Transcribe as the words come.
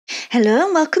Hello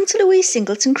and welcome to Louise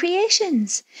Singleton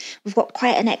Creations. We've got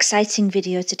quite an exciting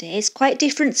video today. It's quite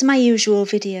different to my usual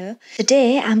video.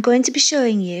 Today I'm going to be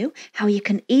showing you how you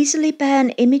can easily burn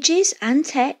images and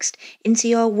text into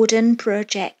your wooden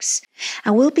projects.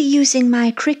 I will be using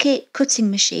my Cricut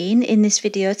cutting machine in this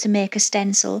video to make a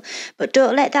stencil, but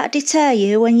don't let that deter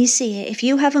you when you see it. If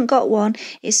you haven't got one,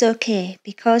 it's okay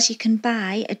because you can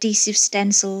buy adhesive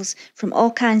stencils from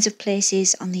all kinds of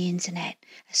places on the internet.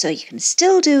 So you can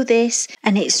still do this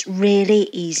and it's really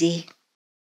easy.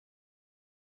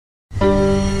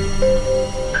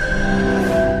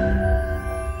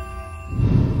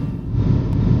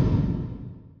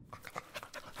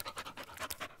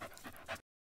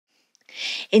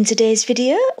 In today's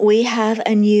video, we have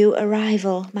a new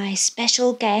arrival, my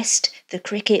special guest, the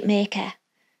Cricut maker.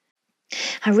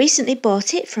 I recently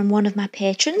bought it from one of my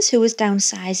patrons who was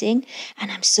downsizing, and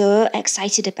I'm so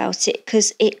excited about it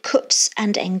because it cuts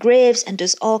and engraves and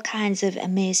does all kinds of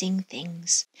amazing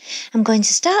things. I'm going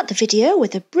to start the video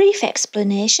with a brief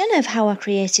explanation of how I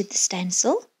created the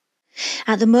stencil.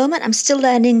 At the moment, I'm still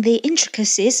learning the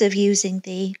intricacies of using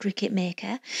the Cricut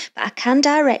Maker, but I can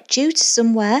direct you to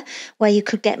somewhere where you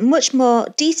could get much more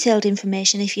detailed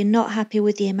information if you're not happy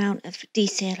with the amount of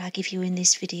detail I give you in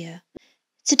this video.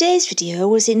 Today's video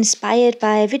was inspired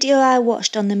by a video I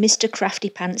watched on the Mr. Crafty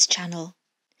Pants channel.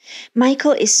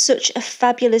 Michael is such a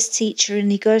fabulous teacher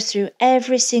and he goes through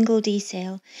every single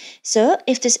detail. So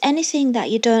if there's anything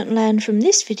that you don't learn from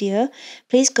this video,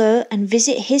 please go and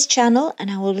visit his channel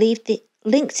and I will leave the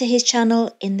link to his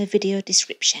channel in the video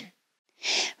description.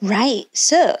 Right,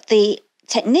 so the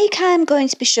technique I'm going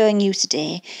to be showing you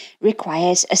today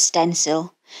requires a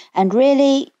stencil, and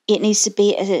really it needs to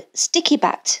be a sticky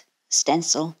backed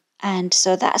stencil, and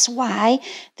so that's why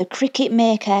the Cricut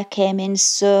Maker came in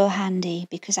so handy,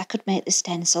 because I could make the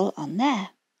stencil on there.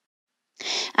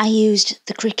 I used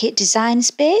the Cricut design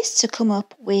space to come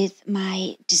up with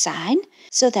my design,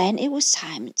 so then it was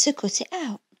time to cut it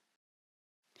out.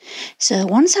 So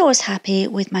once I was happy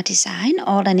with my design,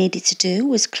 all I needed to do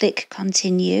was click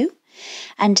continue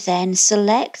and then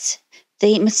select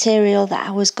the material that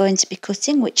I was going to be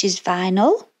cutting, which is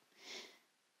vinyl.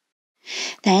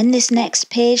 Then this next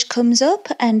page comes up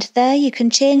and there you can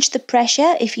change the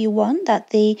pressure if you want that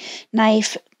the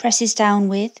knife presses down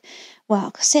with.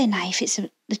 Well, I say knife, it's a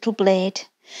little blade.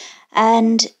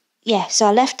 And yeah, so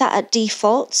I left that at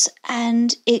defaults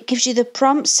and it gives you the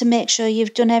prompts to make sure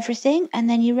you've done everything and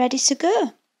then you're ready to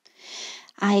go.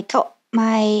 I got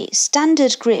my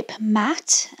standard grip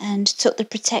mat and took the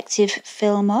protective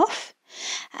film off,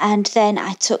 and then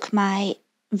I took my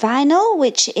vinyl,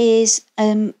 which is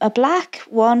a black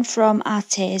one from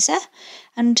Arteza,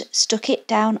 and stuck it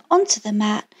down onto the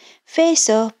mat, face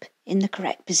up in the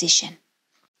correct position.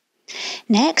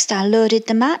 Next, I loaded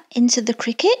the mat into the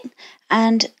Cricut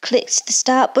and clicked the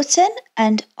start button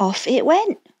and off it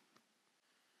went.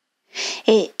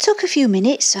 It took a few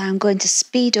minutes, so I'm going to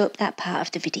speed up that part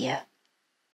of the video.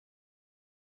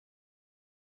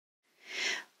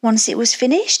 Once it was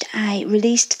finished, I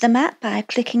released the mat by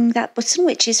clicking that button,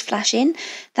 which is flashing.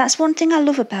 That's one thing I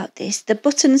love about this. The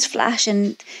buttons flash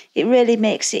and it really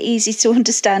makes it easy to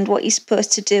understand what you're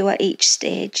supposed to do at each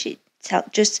stage.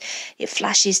 It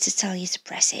flashes to tell you to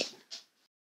press it.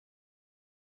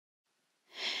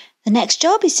 The next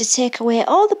job is to take away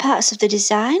all the parts of the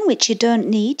design which you don't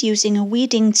need using a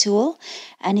weeding tool,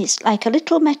 and it's like a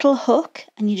little metal hook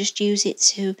and you just use it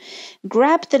to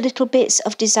grab the little bits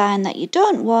of design that you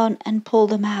don't want and pull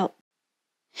them out.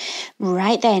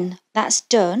 Right then, that's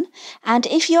done. And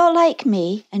if you're like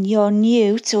me and you're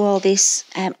new to all this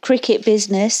Cricut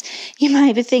business, you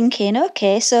might be thinking,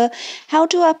 okay, so how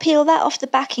do I peel that off the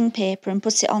backing paper and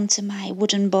put it onto my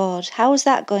wooden board? How is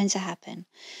that going to happen?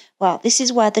 Well, this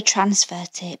is where the transfer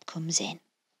tape comes in.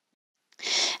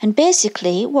 And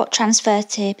basically what transfer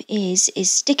tape is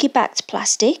sticky backed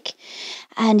plastic,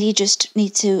 and you just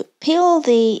need to peel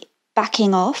the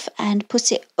backing off and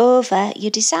put it over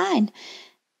your design.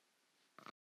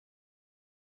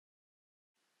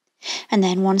 And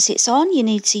then once it's on, you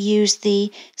need to use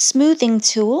the smoothing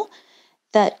tool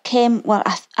that came, well,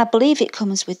 I believe it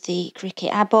comes with the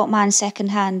Cricut. I bought mine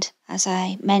secondhand, as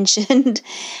I mentioned,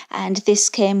 and this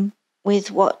came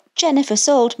with what Jennifer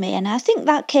sold me, and I think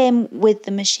that came with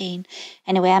the machine.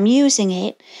 Anyway, I'm using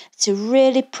it to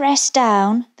really press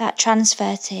down that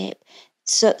transfer tape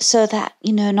so that,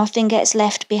 you know, nothing gets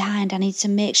left behind. I need to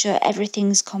make sure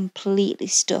everything's completely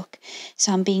stuck.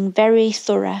 So I'm being very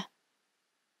thorough.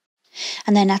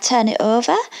 And then I turn it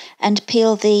over and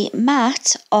peel the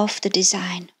mat off the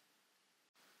design.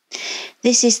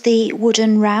 This is the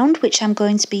wooden round which I'm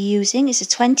going to be using. It's a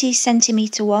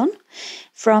 20cm one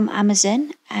from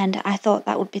Amazon, and I thought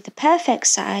that would be the perfect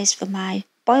size for my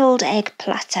boiled egg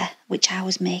platter which I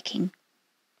was making.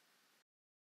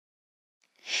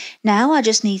 Now I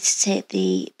just need to take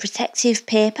the protective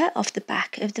paper off the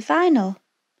back of the vinyl.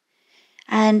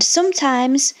 And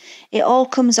sometimes it all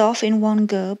comes off in one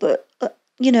go, but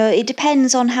you know, it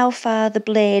depends on how far the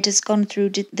blade has gone through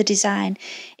the design.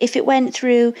 If it went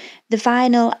through the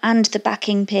vinyl and the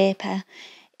backing paper,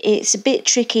 it's a bit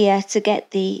trickier to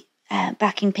get the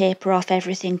backing paper off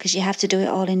everything because you have to do it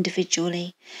all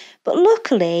individually. But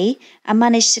luckily, I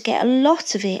managed to get a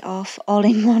lot of it off all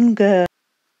in one go.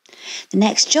 The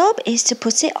next job is to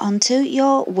put it onto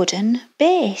your wooden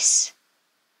base.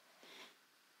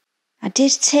 I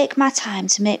did take my time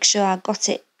to make sure I got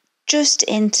it just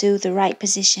into the right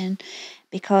position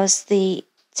because the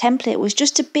template was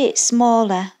just a bit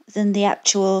smaller than the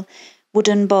actual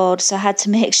wooden board, so I had to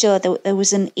make sure that there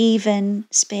was an even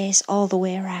space all the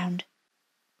way around.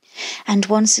 And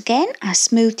once again, I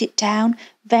smoothed it down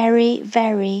very,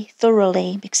 very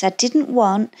thoroughly because I didn't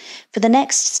want, for the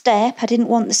next step, I didn't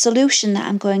want the solution that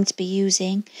I'm going to be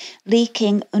using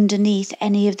leaking underneath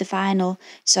any of the vinyl,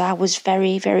 so I was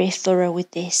very, very thorough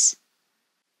with this.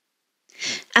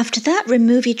 After that,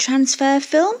 remove your transfer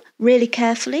film really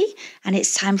carefully, and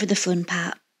it's time for the fun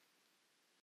part.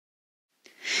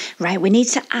 Right, we need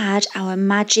to add our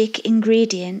magic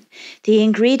ingredient, the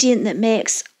ingredient that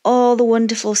makes all the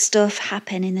wonderful stuff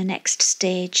happen in the next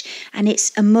stage, and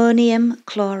it's ammonium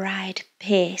chloride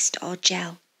paste or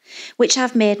gel, which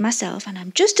I've made myself, and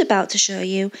I'm just about to show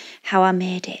you how I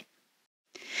made it.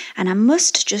 And I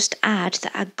must just add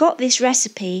that I got this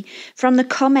recipe from the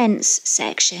comments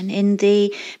section in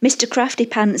the Mr. Crafty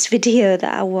Pants video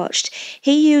that I watched.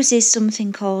 He uses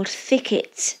something called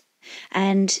Cricut,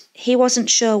 and he wasn't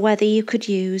sure whether you could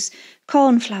use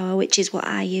corn flour, which is what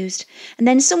I used. And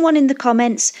then someone in the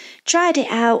comments tried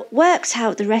it out, worked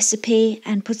out the recipe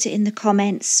and put it in the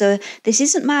comments. So this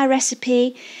isn't my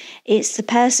recipe, it's the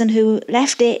person who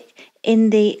left it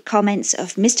in the comments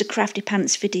of Mr. Crafty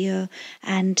Pants video,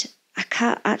 and I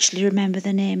can't actually remember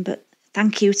the name, but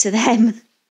thank you to them.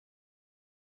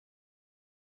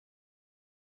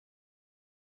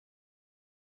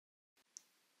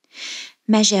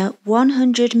 Measure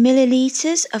 100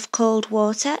 millilitres of cold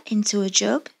water into a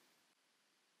jug.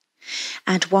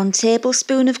 Add 1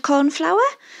 tablespoon of corn flour,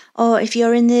 or if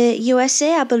you're in the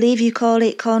USA, I believe you call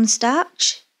it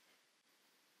cornstarch.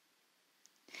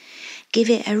 Give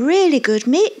it a really good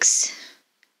mix.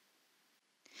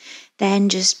 Then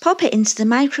just pop it into the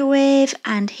microwave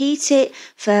and heat it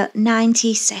for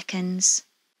 90 seconds.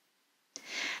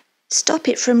 Stop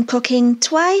it from cooking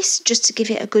twice just to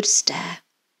give it a good stir.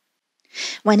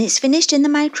 When it's finished in the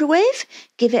microwave,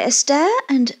 give it a stir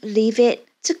and leave it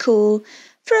to cool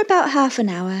for about half an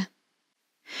hour.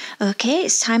 Okay,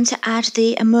 it's time to add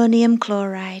the ammonium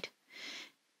chloride.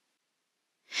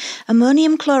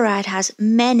 Ammonium chloride has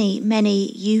many,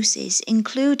 many uses,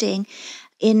 including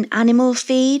in animal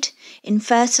feed, in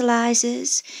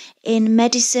fertilizers, in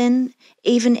medicine,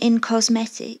 even in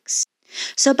cosmetics.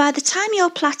 So by the time your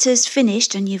platter's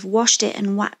finished and you've washed it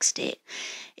and waxed it,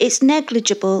 it's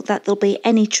negligible that there'll be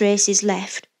any traces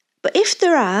left. But if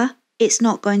there are, it's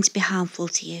not going to be harmful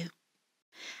to you.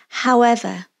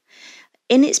 However,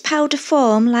 in its powder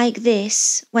form like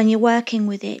this, when you're working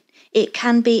with it, it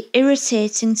can be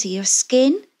irritating to your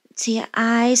skin, to your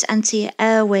eyes and to your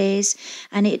airways,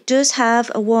 and it does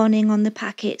have a warning on the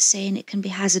packet saying it can be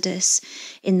hazardous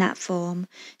in that form.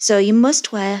 So you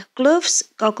must wear gloves,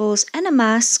 goggles and a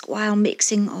mask while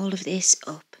mixing all of this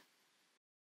up.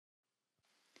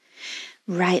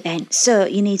 Right then, so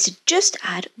you need to just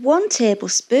add 1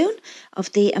 tablespoon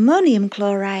of the ammonium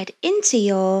chloride into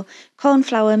your corn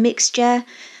flour mixture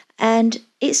and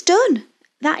it's done.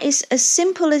 That is as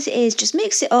simple as it is. Just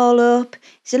mix it all up.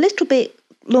 It's a little bit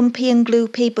lumpy and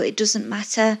gloopy, but it doesn't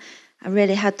matter. I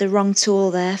really had the wrong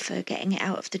tool there for getting it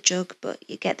out of the jug, but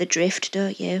you get the drift,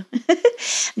 don't you? I'm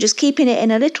just keeping it in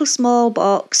a little small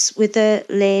box with a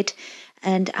lid.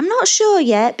 And I'm not sure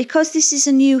yet, because this is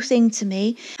a new thing to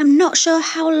me, I'm not sure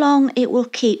how long it will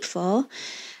keep for,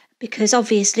 because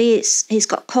obviously it's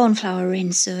got corn flour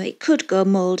in, so it could go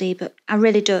mouldy, but I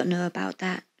really don't know about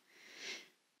that.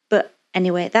 But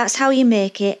anyway, that's how you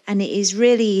make it, and it is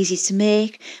really easy to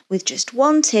make with just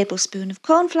 1 tablespoon of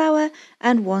corn flour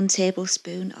and 1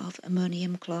 tablespoon of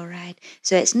ammonium chloride.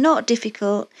 So it's not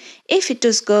difficult. If it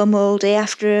does go mouldy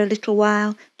after a little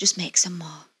while, just make some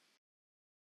more.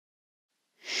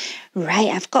 Right,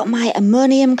 I've got my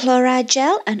ammonium chloride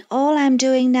gel, and all I'm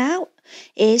doing now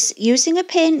is using a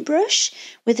paintbrush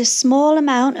with a small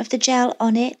amount of the gel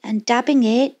on it and dabbing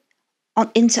it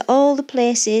into all the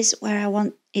places where I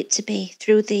want it to be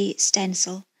through the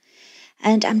stencil.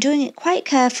 And I'm doing it quite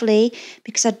carefully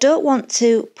because I don't want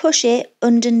to push it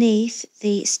underneath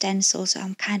the stencil, so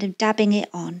I'm kind of dabbing it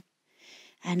on.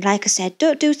 And like I said,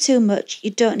 don't do too much, you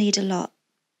don't need a lot.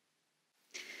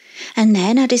 And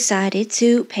then I decided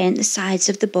to paint the sides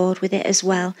of the board with it as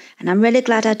well, and I'm really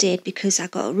glad I did because I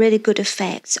got a really good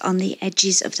effect on the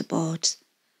edges of the board.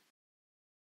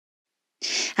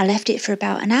 I left it for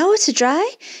about an hour to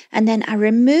dry, and then I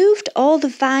removed all the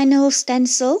vinyl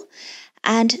stencil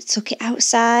and took it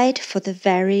outside for the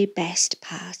very best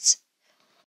part.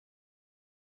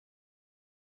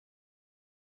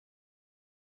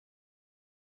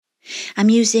 I'm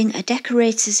using a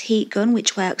decorator's heat gun,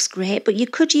 which works great, but you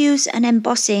could use an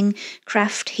embossing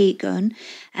craft heat gun.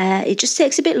 It just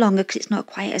takes a bit longer because it's not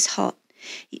quite as hot.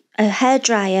 A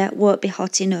hairdryer won't be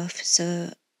hot enough,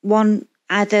 so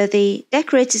either the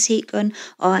decorator's heat gun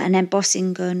or an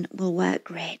embossing gun will work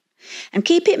great. And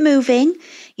keep it moving.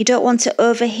 You don't want to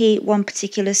overheat one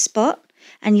particular spot,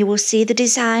 and you will see the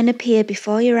design appear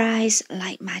before your eyes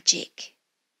like magic.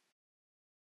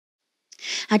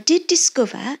 I did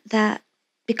discover that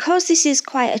because this is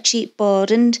quite a cheap board,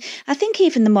 and I think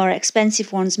even the more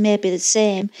expensive ones may be the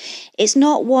same, it's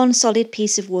not one solid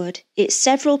piece of wood. It's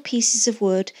several pieces of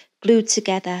wood glued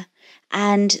together,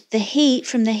 and the heat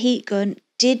from the heat gun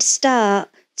did start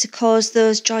to cause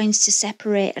those joints to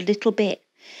separate a little bit.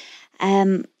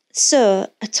 So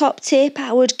a top tip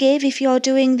I would give if you're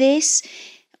doing this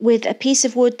with a piece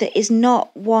of wood that is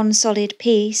not one solid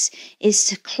piece is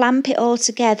to clamp it all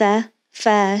together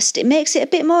first. It makes it a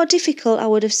bit more difficult, I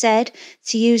would have said,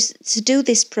 to do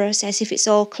this process if it's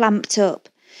all clamped up,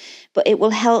 but it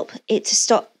will help it to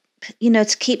stop,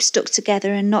 to keep stuck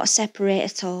together and not separate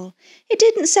at all. It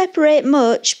didn't separate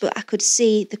much, but I could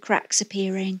see the cracks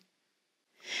appearing.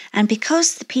 And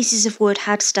because the pieces of wood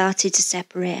had started to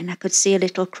separate and I could see a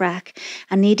little crack,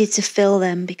 I needed to fill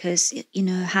them because,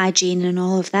 hygiene and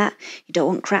all of that. You don't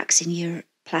want cracks in your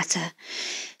platter.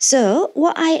 So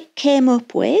what I came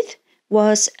up with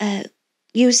was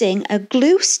using a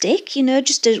glue stick,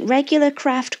 just a regular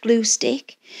craft glue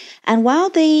stick. And while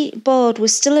the board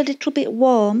was still a little bit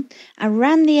warm, I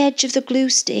ran the edge of the glue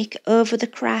stick over the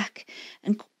crack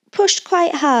and pushed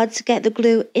quite hard to get the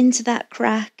glue into that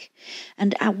crack.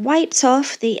 And I wiped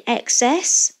off the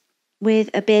excess with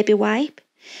a baby wipe,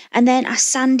 and then I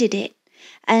sanded it.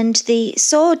 And the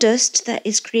sawdust that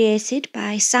is created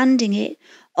by sanding it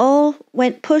all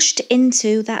went pushed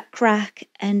into that crack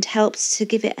and helped to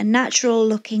give it a natural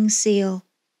looking seal.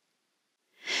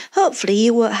 Hopefully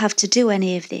you won't have to do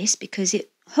any of this because it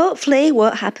hopefully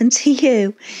won't happen to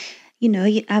you.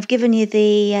 I've given you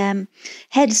the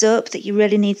heads up that you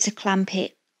really need to clamp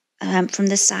it from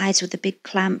the sides with a big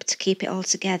clamp to keep it all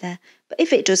together. But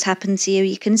if it does happen to you,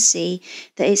 you can see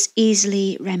that it's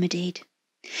easily remedied.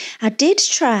 I did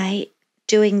try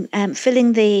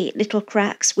filling the little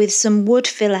cracks with some wood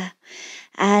filler,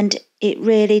 and it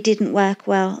really didn't work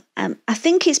well. I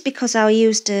think it's because I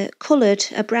used a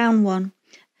brown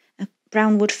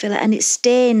wood filler, and it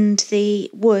stained the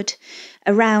wood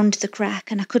around the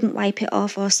crack, and I couldn't wipe it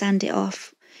off or sand it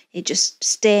off. It just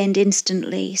stained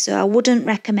instantly, so I wouldn't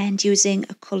recommend using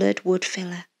a coloured wood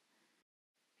filler.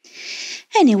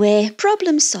 Anyway,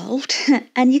 problem solved,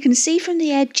 and you can see from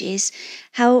the edges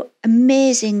how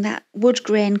amazing that wood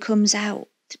grain comes out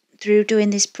through doing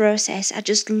this process. I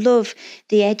just love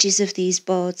the edges of these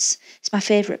boards. It's my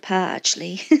favourite part,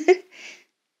 actually.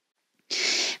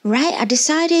 Right, I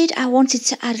decided I wanted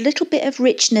to add a little bit of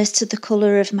richness to the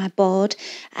colour of my board,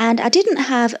 and I didn't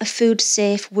have a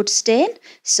food-safe wood stain,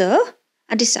 so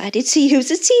I decided to use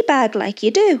a tea bag like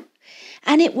you do.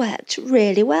 And it worked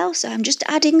really well, so I'm just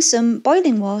adding some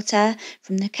boiling water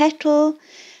from the kettle,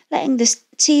 letting the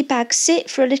tea bag sit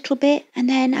for a little bit, and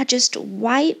then I just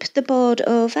wipe the board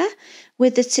over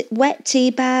with the wet tea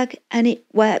bag, and it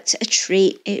worked a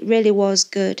treat. It really was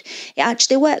good. It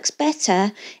actually works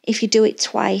better if you do it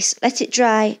twice. Let it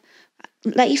dry,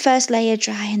 let your first layer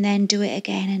dry, and then do it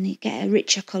again, and you get a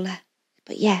richer colour.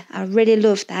 But yeah, I really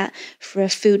love that for a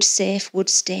food-safe wood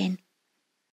stain.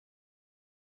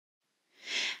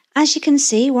 As you can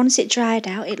see, once it dried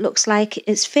out, it looks like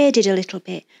it's faded a little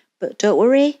bit, but don't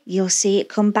worry, you'll see it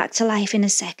come back to life in a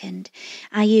second.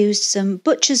 I used some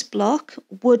butcher's block,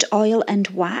 wood oil and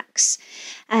wax,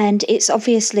 and it's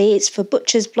for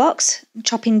butcher's blocks,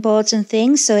 chopping boards and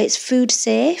things, so it's food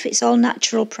safe, it's all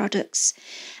natural products.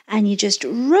 And you just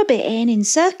rub it in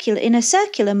a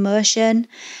circular motion,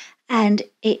 and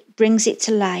it brings it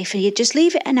to life. And you just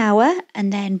leave it an hour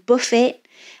and then buff it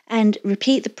and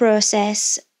repeat the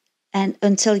process and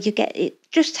until you get it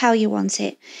just how you want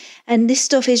it. And this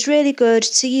stuff is really good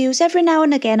to use every now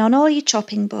and again on all your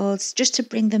chopping boards just to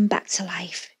bring them back to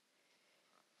life.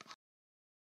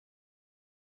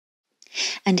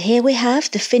 And here we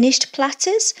have the finished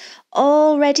platters,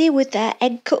 all ready with their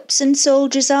egg cups and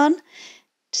soldiers on.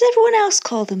 Does everyone else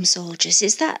call them soldiers?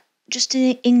 Is that just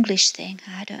an English thing?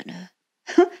 I don't know.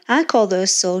 I call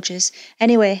those soldiers.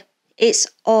 Anyway, it's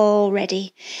all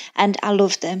ready and I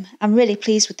love them. I'm really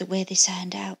pleased with the way they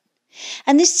turned out.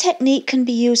 And this technique can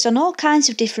be used on all kinds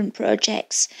of different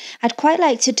projects. I'd quite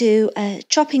like to do a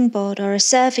chopping board or a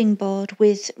serving board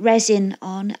with resin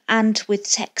on and with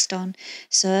text on.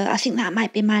 So I think that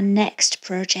might be my next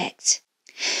project.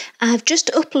 I've just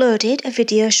uploaded a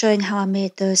video showing how I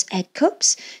made those egg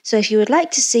cups. So if you would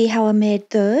like to see how I made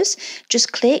those,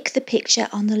 just click the picture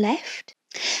on the left.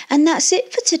 And that's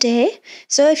it for today.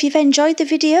 So if you've enjoyed the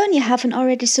video and you haven't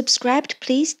already subscribed,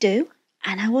 please do.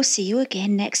 And I will see you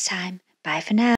again next time. Bye for now.